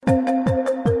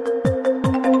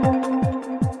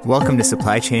Welcome to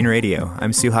Supply Chain Radio.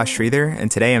 I'm Suhas Sreedhar,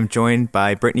 and today I'm joined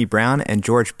by Brittany Brown and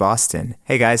George Boston.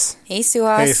 Hey, guys. Hey,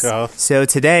 Suhas. Hey, Suhas. So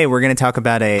today we're going to talk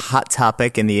about a hot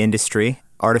topic in the industry,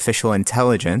 artificial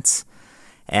intelligence.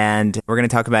 And we're going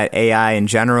to talk about AI in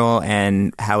general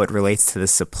and how it relates to the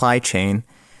supply chain.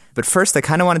 But first, I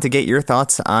kind of wanted to get your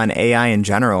thoughts on AI in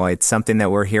general. It's something that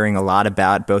we're hearing a lot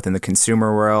about, both in the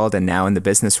consumer world and now in the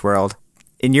business world.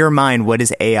 In your mind, what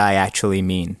does AI actually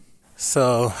mean?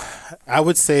 So I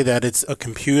would say that it's a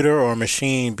computer or a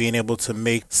machine being able to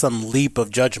make some leap of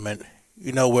judgment.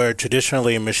 You know, where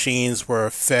traditionally machines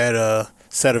were fed a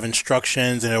set of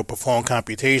instructions and it would perform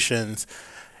computations.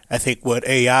 I think with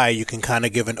AI, you can kind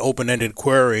of give an open-ended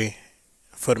query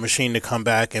for the machine to come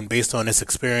back and based on its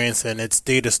experience and its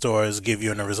data stores, give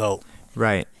you a result.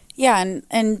 Right. Yeah,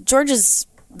 and George is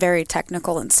very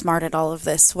technical and smart at all of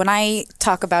this. When I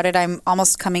talk about it, I'm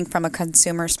almost coming from a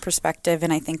consumer's perspective,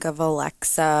 and I think of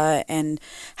Alexa and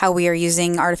how we are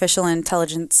using artificial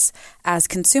intelligence as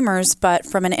consumers. But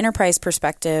from an enterprise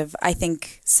perspective, I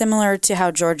think similar to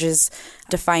how George has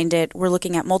defined it, we're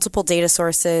looking at multiple data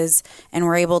sources, and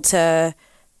we're able to,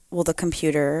 the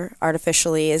computer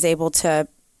artificially is able to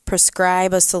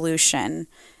prescribe a solution.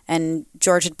 And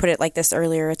George had put it like this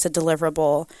earlier, it's a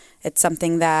deliverable. It's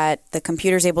something that the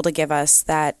computer's able to give us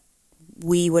that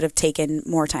we would have taken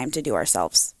more time to do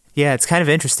ourselves. Yeah, it's kind of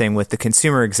interesting with the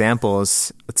consumer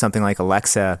examples with something like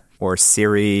Alexa or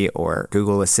Siri or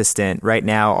Google Assistant. Right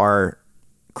now, our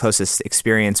closest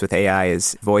experience with AI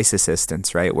is voice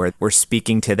assistants, right? Where we're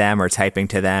speaking to them or typing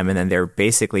to them, and then they're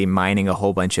basically mining a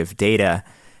whole bunch of data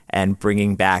and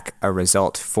bringing back a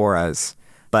result for us.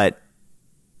 But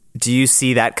do you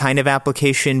see that kind of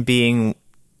application being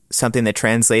something that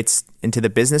translates into the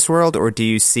business world, or do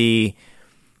you see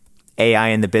AI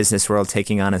in the business world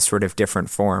taking on a sort of different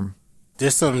form?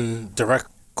 There's some direct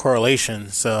correlation.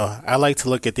 So I like to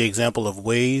look at the example of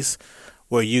Waze,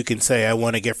 where you can say, I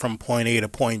want to get from point A to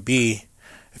point B.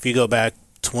 If you go back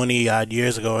 20 odd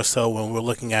years ago or so when we're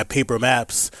looking at paper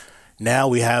maps, now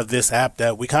we have this app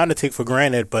that we kind of take for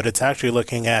granted, but it's actually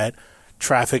looking at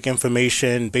traffic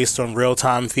information based on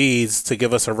real-time feeds to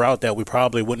give us a route that we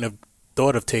probably wouldn't have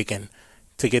thought of taking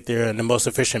to get there in the most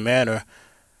efficient manner.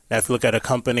 Now, if you look at a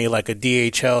company like a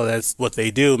DHL, that's what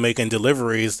they do, making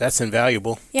deliveries, that's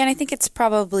invaluable. Yeah, and I think it's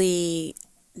probably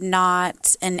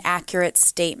not an accurate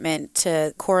statement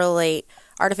to correlate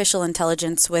artificial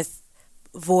intelligence with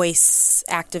voice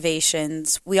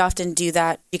activations. We often do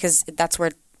that because that's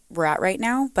where we're at right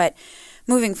now, but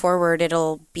moving forward,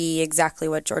 it'll be exactly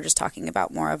what George is talking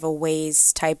about, more of a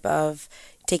Waze type of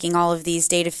taking all of these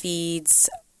data feeds,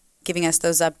 giving us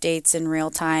those updates in real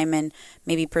time, and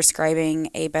maybe prescribing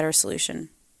a better solution.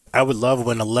 I would love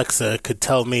when Alexa could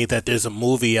tell me that there's a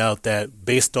movie out that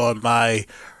based on my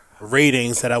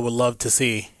ratings that I would love to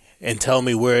see and tell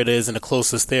me where it is in the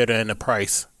closest theater and the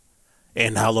price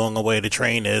and how long away the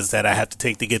train is that I have to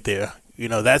take to get there. You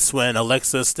know, that's when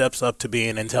Alexa steps up to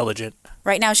being intelligent.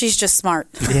 Right now, she's just smart.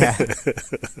 Yeah.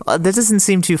 Well, that doesn't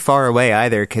seem too far away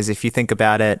either, because if you think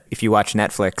about it, if you watch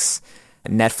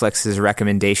Netflix's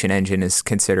recommendation engine is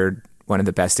considered one of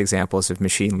the best examples of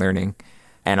machine learning.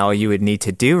 And all you would need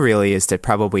to do really is to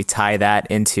probably tie that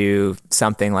into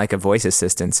something like a voice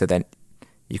assistant so that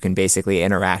you can basically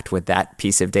interact with that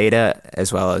piece of data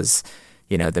as well as,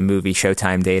 you know, the movie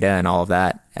Showtime data and all of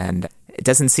that. And it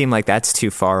doesn't seem like that's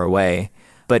too far away.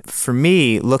 But for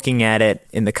me, looking at it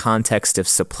in the context of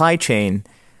supply chain,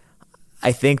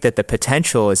 I think that the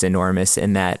potential is enormous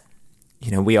in that, you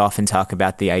know, we often talk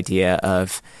about the idea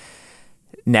of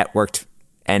networked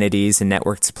entities and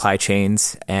networked supply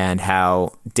chains and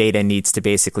how data needs to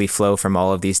basically flow from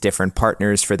all of these different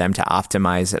partners for them to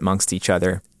optimize amongst each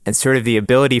other. And sort of the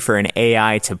ability for an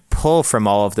AI to pull from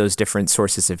all of those different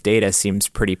sources of data seems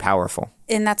pretty powerful.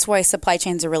 And that's why supply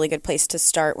chain is a really good place to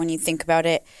start. When you think about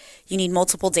it, you need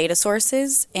multiple data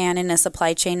sources. And in a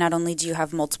supply chain, not only do you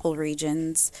have multiple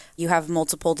regions, you have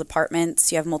multiple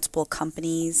departments, you have multiple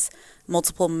companies,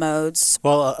 multiple modes.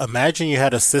 Well, imagine you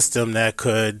had a system that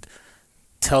could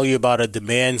tell you about a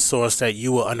demand source that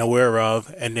you were unaware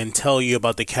of and then tell you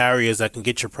about the carriers that can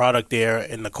get your product there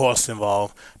and the costs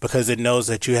involved because it knows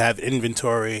that you have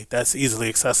inventory that's easily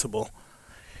accessible.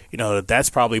 You know,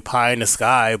 that's probably pie in the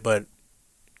sky, but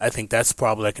I think that's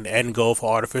probably like an end goal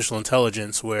for artificial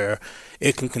intelligence where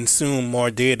it can consume more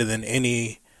data than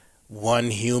any one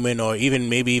human or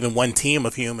maybe even one team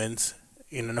of humans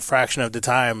in a fraction of the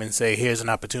time and say, here's an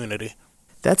opportunity.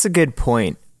 That's a good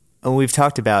point. And we've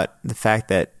talked about the fact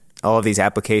that all of these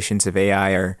applications of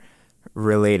AI are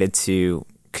related to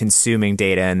consuming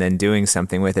data and then doing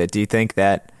something with it. Do you think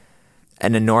that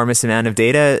an enormous amount of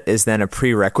data is then a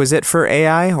prerequisite for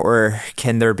AI, or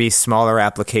can there be smaller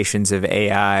applications of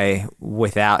AI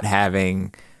without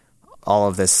having all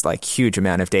of this like huge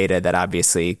amount of data that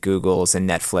obviously Google's and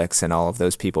Netflix and all of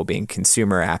those people being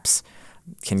consumer apps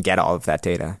can get all of that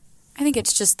data? I think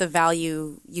it's just the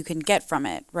value you can get from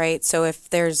it, right? So if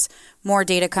there's more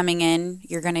data coming in,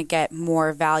 you're going to get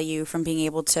more value from being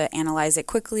able to analyze it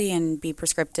quickly and be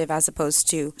prescriptive as opposed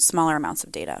to smaller amounts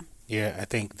of data. Yeah, I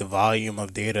think the volume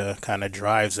of data kind of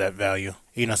drives that value.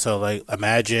 So like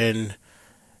imagine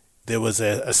there was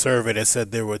a survey that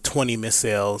said there were 20 missed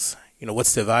sales.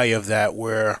 What's the value of that,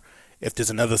 where if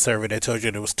there's another survey that told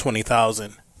you there was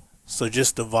 20,000? So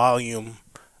just the volume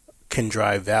can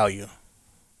drive value.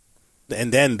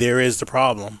 And then there is the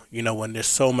problem, when there's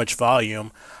so much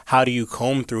volume, how do you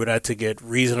comb through that to get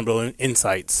reasonable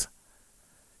insights?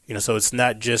 So it's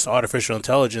not just artificial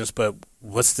intelligence, but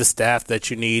what's the staff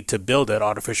that you need to build that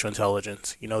artificial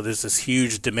intelligence? There's this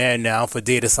huge demand now for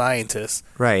data scientists.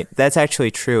 Right. That's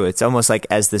actually true. It's almost like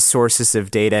as the sources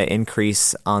of data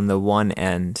increase on the one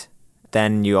end,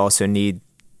 then you also need,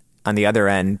 on the other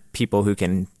end, people who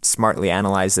can smartly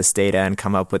analyze this data and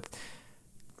come up with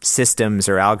systems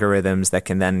or algorithms that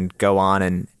can then go on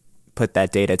and put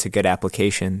that data to good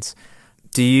applications.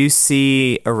 Do you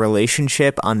see a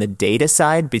relationship on the data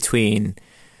side between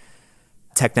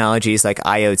technologies like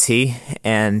IoT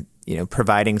and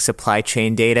providing supply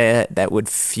chain data that would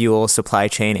fuel supply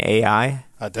chain AI?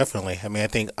 Definitely. I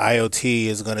think IoT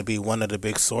is going to be one of the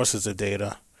big sources of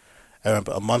data. I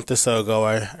remember a month or so ago,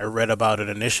 I read about an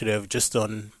initiative just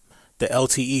on the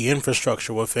LTE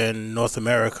infrastructure within North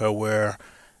America, where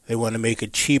they want to make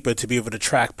it cheaper to be able to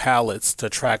track pallets, to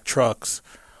track trucks,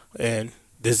 and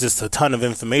there's just a ton of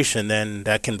information then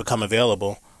that can become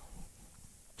available.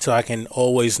 So I can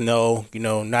always know,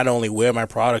 not only where my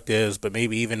product is, but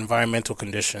maybe even environmental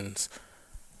conditions.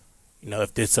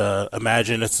 If it's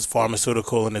imagine it's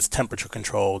pharmaceutical and it's temperature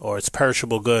controlled, or it's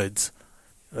perishable goods.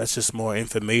 That's just more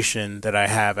information that I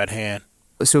have at hand.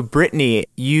 So Brittany,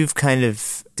 you've kind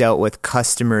of dealt with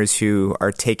customers who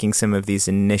are taking some of these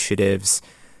initiatives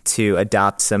to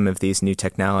adopt some of these new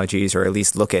technologies, or at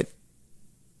least look at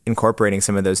incorporating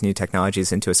some of those new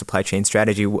technologies into a supply chain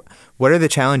strategy. What are the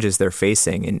challenges they're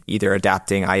facing in either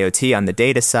adopting IoT on the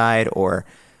data side or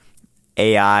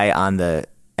AI on the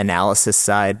analysis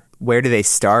side? Where do they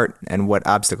start, and what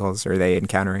obstacles are they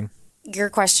encountering?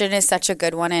 Your question is such a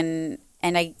good one, and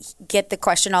I get the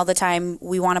question all the time.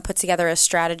 We want to put together a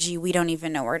strategy. We don't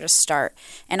even know where to start.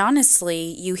 And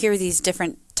honestly, you hear these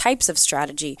different types of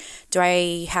strategy. Do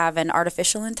I have an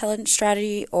artificial intelligence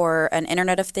strategy, or an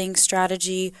Internet of Things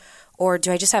strategy, or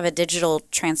do I just have a digital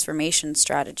transformation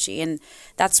strategy? And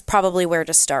that's probably where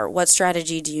to start. What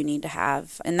strategy do you need to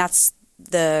have? And that's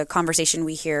the conversation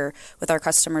we hear with our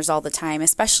customers all the time,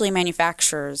 especially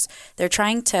manufacturers. They're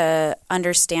trying to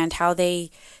understand how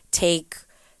they take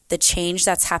the change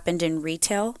that's happened in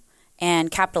retail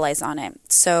and capitalize on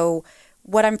it. So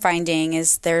what I'm finding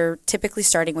is they're typically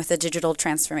starting with a digital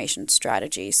transformation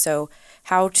strategy. So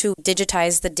how to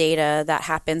digitize the data that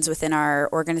happens within our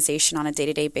organization on a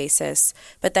day-to-day basis,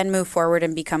 but then move forward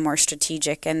and become more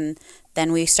strategic. And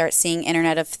then we start seeing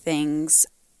Internet of Things.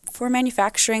 For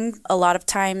manufacturing, a lot of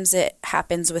times it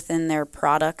happens within their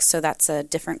products, so that's a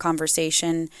different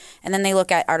conversation. And then they look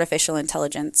at artificial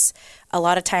intelligence. A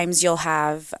lot of times you'll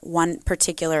have one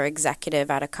particular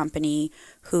executive at a company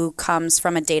who comes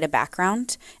from a data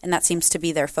background, and that seems to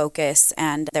be their focus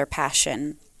and their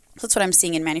passion. That's what I'm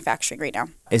seeing in manufacturing right now.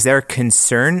 Is there a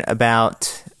concern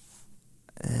about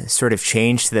sort of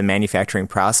change to the manufacturing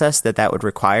process that would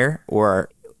require, or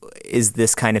is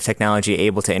this kind of technology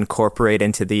able to incorporate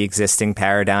into the existing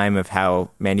paradigm of how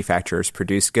manufacturers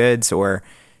produce goods, or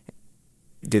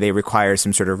do they require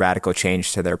some sort of radical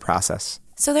change to their process?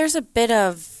 So there's a bit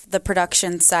of the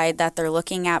production side that they're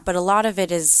looking at, but a lot of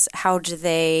it is how do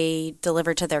they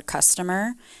deliver to their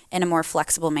customer in a more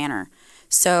flexible manner.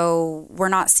 So we're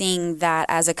not seeing that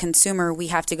as a consumer, we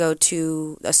have to go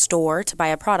to a store to buy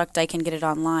a product. I can get it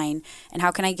online. And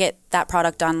how can I get that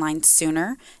product online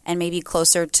sooner and maybe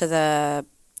closer to the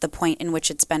point in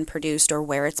which it's been produced or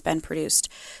where it's been produced?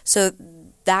 So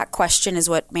that question is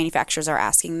what manufacturers are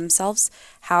asking themselves.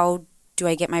 How do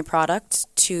I get my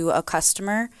product to a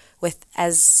customer with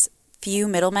as few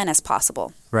middlemen as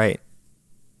possible? Right.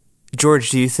 George,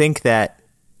 do you think that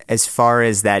as far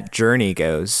as that journey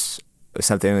goes,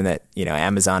 something that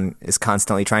Amazon is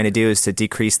constantly trying to do is to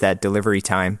decrease that delivery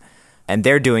time, and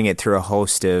they're doing it through a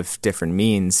host of different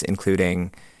means,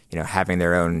 including having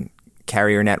their own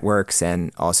carrier networks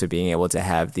and also being able to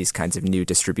have these kinds of new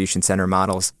distribution center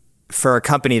models. for a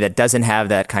company that doesn't have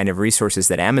that kind of resources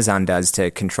that Amazon does to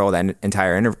control that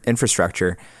entire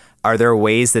infrastructure, are there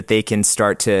ways that they can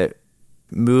start to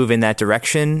move in that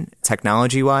direction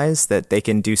technology-wise, that they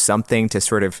can do something to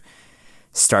sort of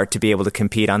start to be able to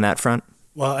compete on that front?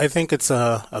 Well, I think it's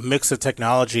a mix of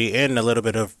technology and a little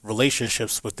bit of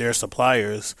relationships with their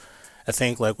suppliers. I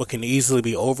think like what can easily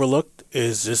be overlooked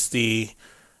is just the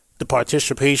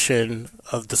participation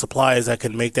of the suppliers that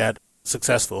can make that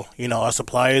successful. You know, are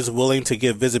suppliers willing to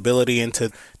give visibility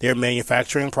into their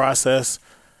manufacturing process?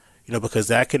 You know, because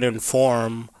that can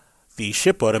inform the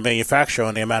shipper or the manufacturer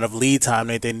on the amount of lead time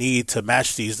that they need to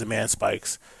match these demand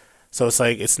spikes. So it's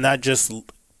like, it's not just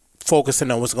focusing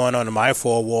on what's going on in my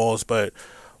four walls, but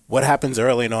what happens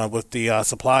early on with the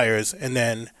suppliers, and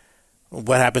then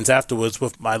what happens afterwards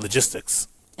with my logistics.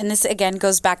 And this, again,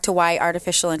 goes back to why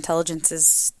artificial intelligence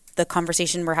is the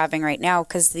conversation we're having right now,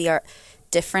 because there are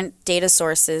different data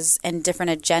sources and different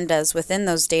agendas within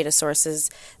those data sources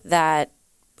that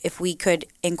if we could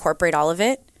incorporate all of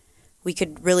it, we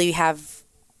could really have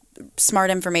smart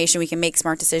information, we can make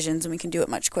smart decisions, and we can do it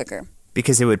much quicker.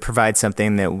 Because it would provide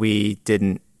something that we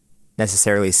didn't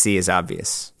necessarily see as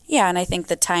obvious. Yeah, and I think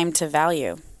the time to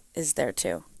value is there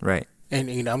too. Right. And,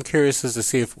 you know, I'm curious as to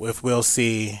see if we'll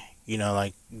see, you know,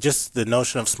 like just the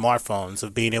notion of smartphones,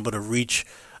 of being able to reach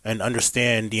and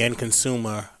understand the end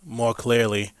consumer more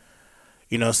clearly.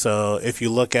 You know, so if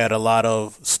you look at a lot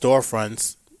of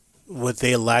storefronts, what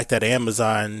they lack that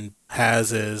Amazon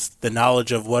has is the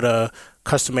knowledge of what a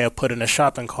customer put in a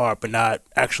shopping cart but not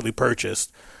actually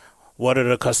purchased. What are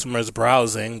the customers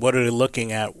browsing? What are they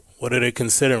looking at? What are they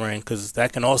considering? Because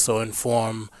that can also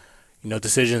inform, you know,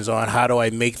 decisions on how do I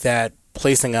make that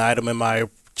placing an item in my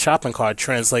shopping cart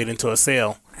translate into a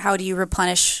sale. How do you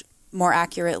replenish more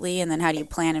accurately, and then how do you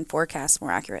plan and forecast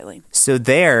more accurately? So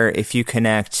there, if you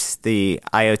connect the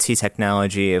IoT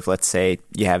technology of, let's say,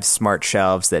 you have smart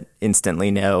shelves that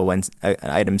instantly know when an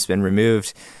item's been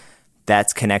removed,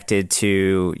 that's connected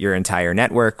to your entire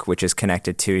network, which is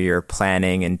connected to your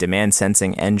planning and demand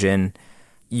sensing engine.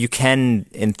 You can,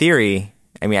 in theory,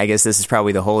 I mean, I guess this is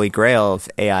probably the holy grail of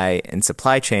AI and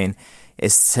supply chain,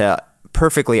 is to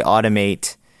perfectly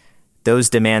automate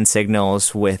those demand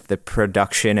signals with the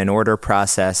production and order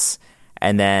process,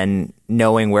 and then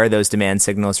knowing where those demand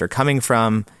signals are coming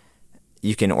from,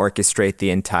 you can orchestrate the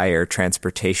entire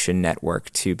transportation network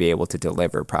to be able to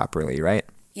deliver properly, right?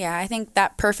 Yeah, I think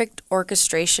that perfect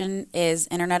orchestration is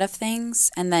Internet of Things,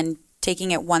 and then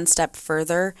taking it one step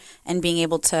further and being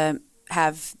able to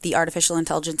have the artificial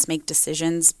intelligence make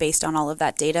decisions based on all of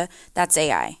that data. That's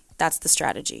AI. That's the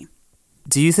strategy.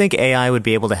 Do you think AI would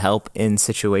be able to help in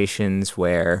situations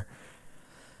where,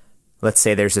 let's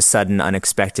say, there's a sudden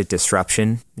unexpected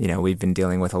disruption? You know, we've been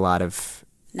dealing with a lot of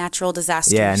natural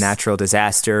disasters. Yeah, natural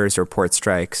disasters or port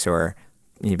strikes or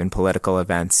even political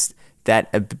events. That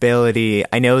ability,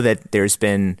 I know that there's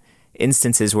been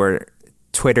instances where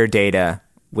Twitter data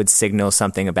would signal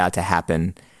something about to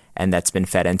happen, and that's been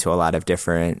fed into a lot of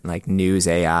different like news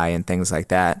AI and things like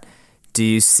that. Do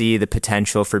you see the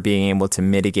potential for being able to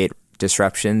mitigate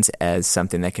disruptions as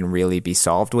something that can really be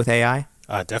solved with AI?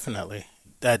 Definitely.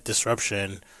 That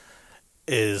disruption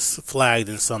is flagged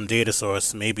in some data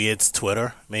source. Maybe it's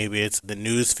Twitter, maybe it's the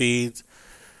news feeds.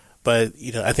 But,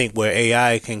 you know, I think where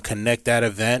AI can connect that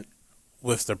event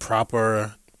with the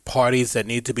proper parties that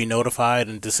need to be notified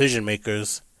and decision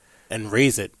makers and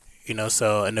raise it. You know,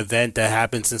 so an event that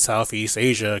happens in Southeast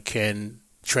Asia can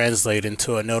translate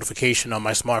into a notification on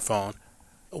my smartphone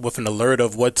with an alert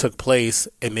of what took place,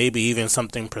 and maybe even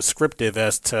something prescriptive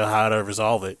as to how to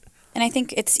resolve it. And I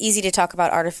think it's easy to talk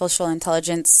about artificial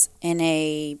intelligence in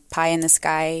a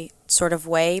pie-in-the-sky sort of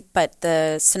way, but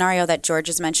the scenario that George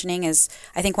is mentioning is,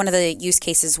 I think, one of the use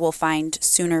cases we'll find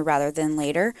sooner rather than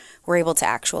later we're able to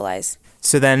actualize.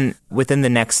 So then within the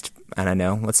next, I don't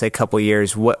know, let's say a couple of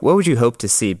years, what would you hope to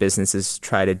see businesses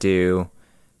try to do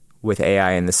with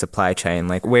AI in the supply chain?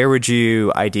 Like, where would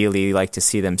you ideally like to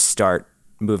see them start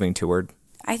moving toward?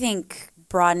 I think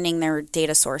broadening their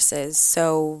data sources.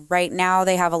 So right now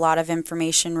they have a lot of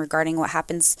information regarding what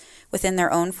happens within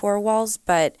their own four walls,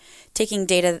 but taking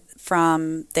data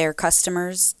from their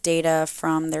customers, data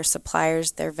from their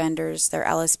suppliers, their vendors, their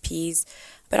LSPs,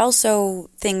 but also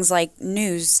things like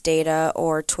news data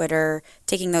or Twitter,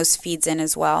 taking those feeds in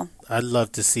as well. I'd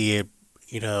love to see it,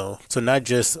 you know, so not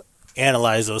just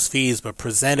analyze those feeds, but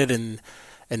present it in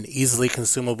an easily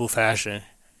consumable fashion.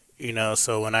 You know,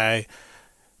 so when I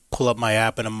pull up my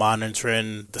app and I'm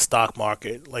monitoring the stock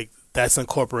market, like that's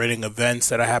incorporating events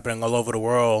that are happening all over the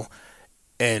world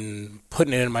and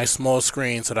putting it in my small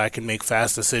screen so that I can make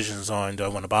fast decisions on, do I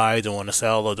want to buy, do I want to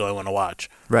sell, or do I want to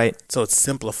watch? Right. So it's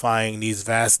simplifying these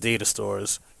vast data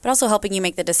stores. But also helping you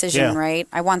make the decision, right?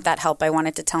 I want that help. I want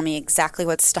it to tell me exactly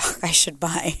what stock I should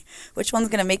buy. Which one's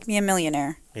going to make me a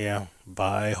millionaire? Yeah,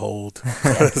 buy, hold.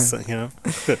 That's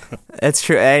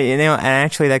true. And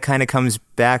actually that kind of comes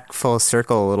back full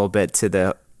circle a little bit to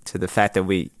the fact that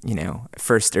we,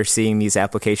 first are seeing these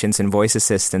applications in voice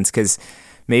assistants, because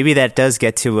maybe that does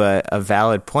get to a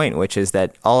valid point, which is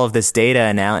that all of this data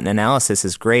and analysis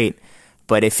is great,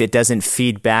 but if it doesn't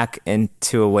feed back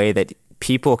into a way that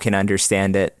people can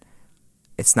understand it,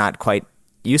 it's not quite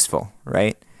useful,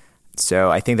 right?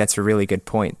 So I think that's a really good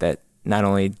point, that not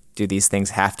only do these things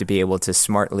have to be able to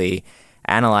smartly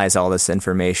analyze all this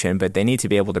information, but they need to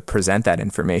be able to present that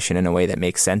information in a way that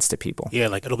makes sense to people. Yeah,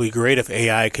 like it'll be great if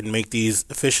AI can make these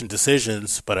efficient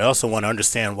decisions, but I also want to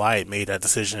understand why it made that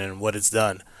decision and what it's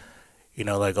done.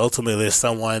 Like ultimately there's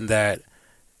someone that,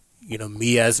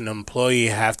 me as an employee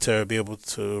have to be able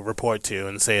to report to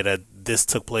and say that this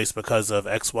took place because of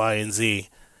X, Y, and Z,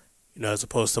 as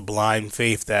opposed to blind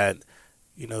faith that,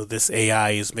 this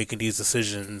AI is making these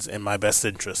decisions in my best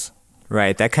interest.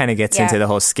 Right. That kind of gets into the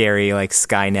whole scary, like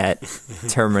Skynet,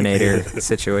 Terminator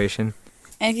situation.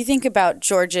 And if you think about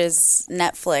George's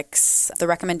Netflix, the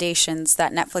recommendations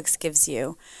that Netflix gives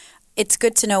you, it's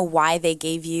good to know why they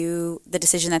gave you the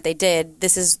decision that they did.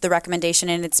 This is the recommendation,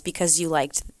 and it's because you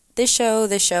liked this show,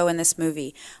 and this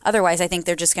movie. Otherwise, I think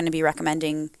they're just going to be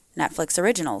recommending Netflix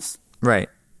originals. Right.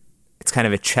 It's kind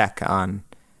of a check on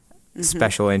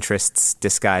special interests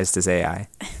disguised as AI.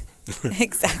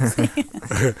 Exactly.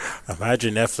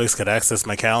 Imagine Netflix could access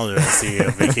my calendar and see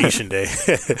a vacation day.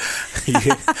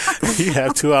 you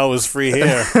have 2 hours free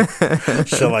here.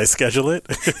 Shall I schedule it?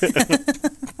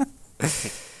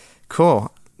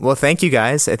 Cool. Well, thank you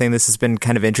guys. I think this has been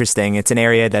kind of interesting. It's an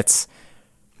area that's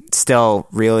still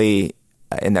really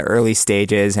in the early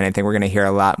stages, and I think we're going to hear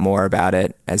a lot more about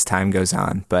it as time goes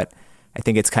on. But I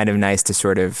think it's kind of nice to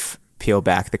sort of peel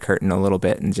back the curtain a little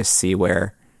bit and just see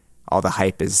where all the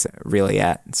hype is really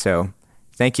at. So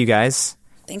thank you guys.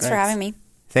 Thanks for having me.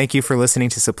 Thank you for listening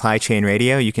to Supply Chain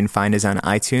Radio. You can find us on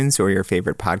iTunes or your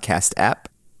favorite podcast app.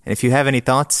 And if you have any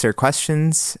thoughts or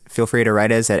questions, feel free to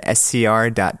write us at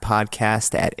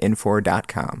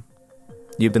scr.podcast@infor.com.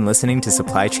 You've been listening to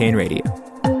Supply Chain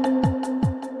Radio.